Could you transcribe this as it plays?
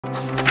Chapter 3.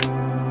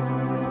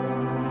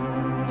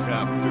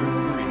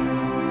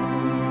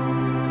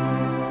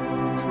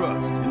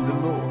 Trust in the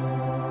Lord.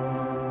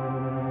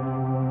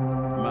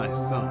 My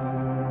son,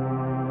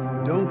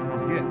 don't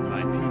forget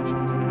my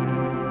teaching,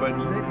 but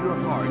let your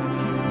heart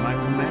keep my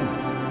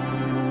commandments.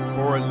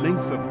 For a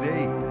length of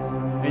days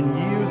and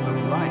years of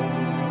life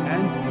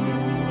and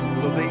peace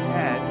will they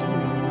add to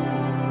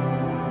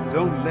you.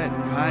 Don't let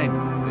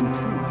kindness and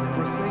truth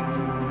forsake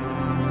you.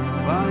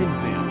 Bind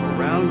them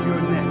around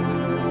your neck.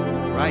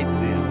 Write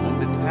them on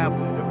the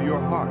tablet of your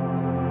heart,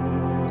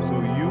 so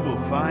you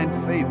will find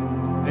favor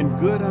and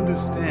good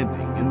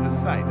understanding in the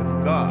sight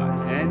of God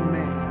and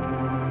man.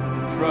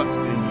 Trust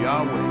in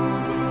Yahweh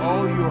with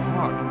all your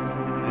heart,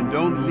 and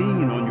don't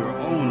lean on your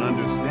own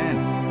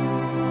understanding.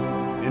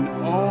 In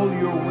all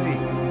your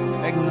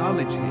ways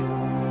acknowledge Him,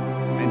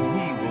 and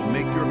He will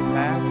make your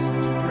paths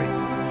straight.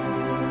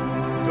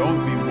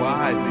 Don't be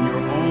wise in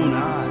your own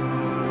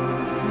eyes.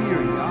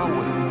 Fear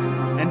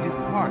Yahweh and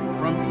depart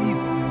from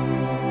evil.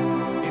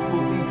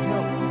 Will be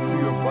health to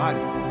your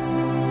body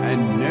and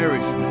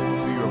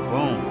nourishment to your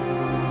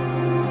bones.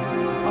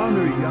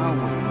 Honor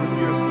Yahweh with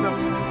your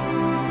substance,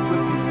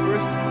 with the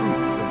first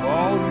fruits of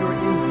all your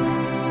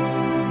increase.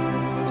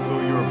 So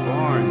your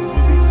barns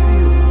will be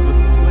filled with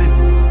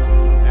plenty,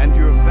 and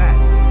your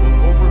vats will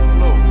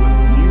overflow with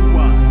new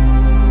wine.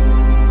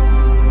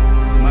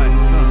 My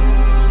son,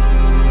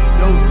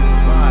 don't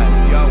despise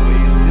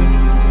Yahweh's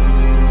discipline,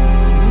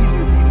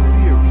 neither be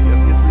weary of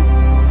His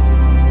reproof.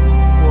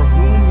 For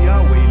whom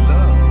Yahweh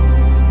loves,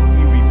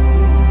 He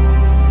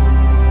reproves,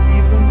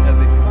 even as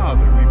a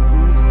father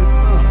reproves the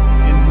son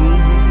in whom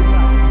He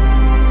delights.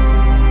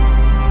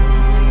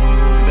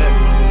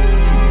 Blessed is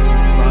he who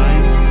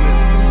finds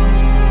wisdom.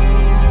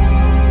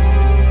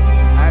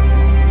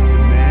 Happy is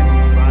the man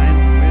who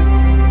finds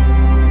wisdom,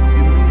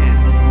 the man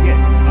who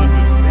gets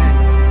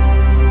understanding.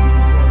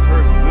 For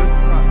her good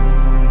profit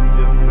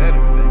is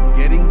better than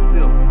getting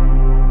silver,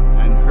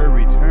 and her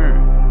return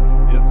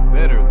is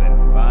better than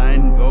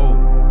fine gold.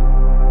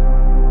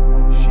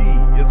 She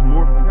is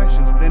more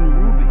precious than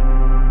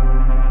rubies.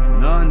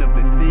 None of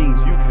the things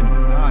you can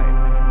desire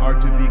are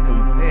to be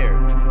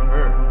compared to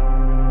her.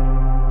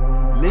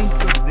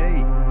 Length of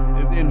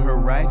days is in her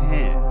right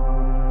hand.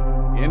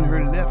 In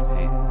her left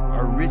hand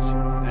are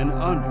riches and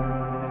honor.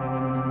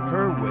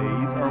 Her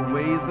ways are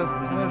ways of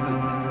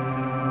pleasantness.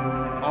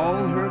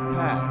 All her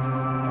paths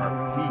are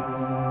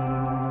peace.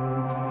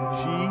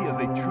 She is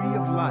a tree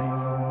of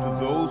life to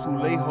those who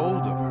lay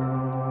hold of her.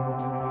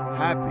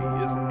 Happy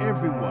is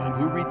everyone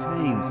who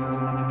retains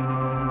her.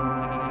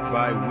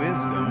 By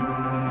wisdom,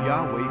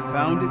 Yahweh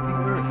founded the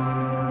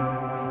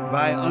earth.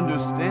 By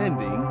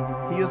understanding,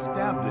 He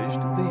established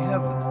the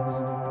heavens.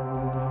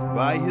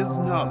 By His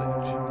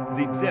knowledge,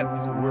 the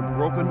depths were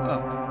broken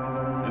up,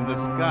 and the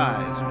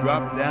skies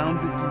dropped down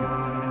the dew.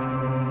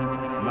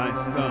 My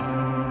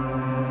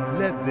son,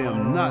 let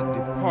them not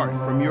depart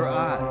from your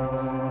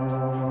eyes.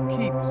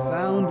 Keep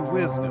sound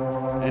wisdom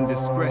and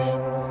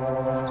discretion,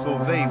 so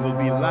they will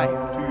be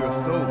life to your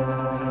soul,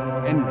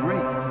 and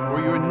grace for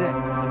your neck.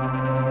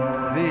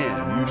 Then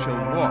you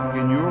shall walk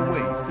in your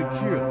way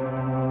securely.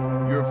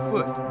 Your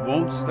foot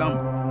won't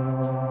stumble.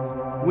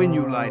 When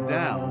you lie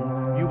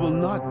down, you will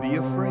not be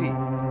afraid.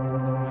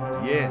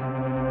 Yes,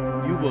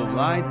 you will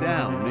lie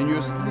down, and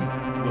your sleep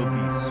will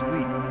be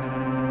sweet.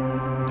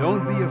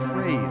 Don't be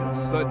afraid of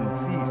sudden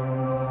fear,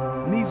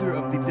 neither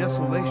of the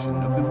desolation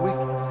of the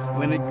wicked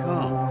when it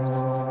comes.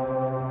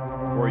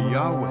 For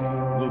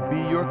Yahweh will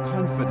be your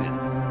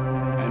confidence,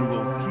 and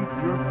will keep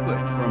your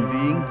foot from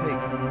being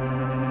taken.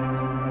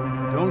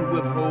 Don't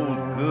withhold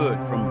good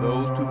from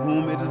those to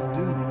whom it is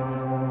due,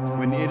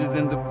 when it is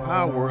in the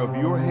power of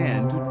your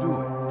hand to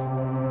do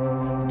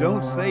it.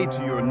 Don't say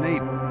to your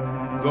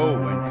neighbor, "Go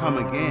and come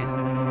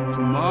again.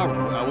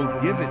 Tomorrow I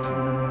will give it to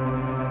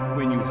you,"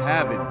 when you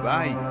have it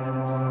by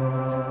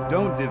you.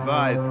 Don't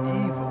devise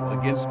evil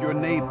against your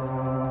neighbor,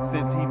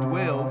 since he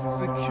dwells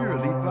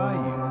securely by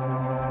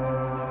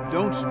you.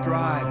 Don't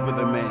strive with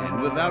a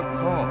man without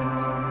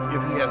cause,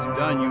 if he has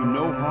done you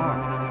no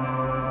harm.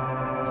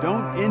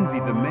 Don't envy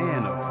the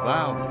man of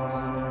violence.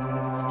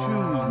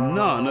 Choose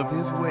none of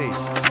his ways.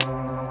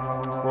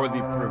 For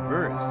the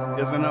perverse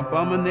is an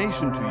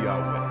abomination to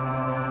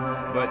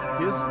Yahweh, but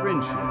His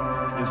friendship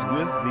is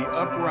with the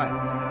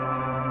upright.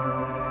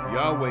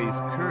 Yahweh's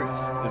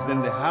curse is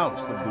in the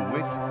house of the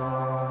wicked,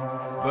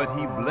 but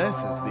He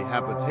blesses the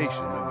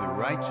habitation of the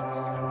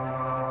righteous.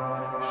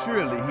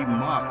 Surely He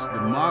mocks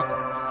the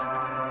mockers,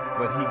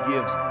 but He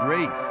gives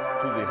grace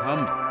to the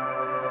humble.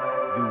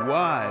 The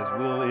wise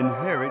will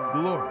inherit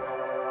glory,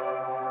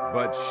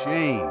 but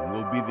shame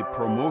will be the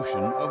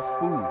promotion of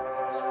fools.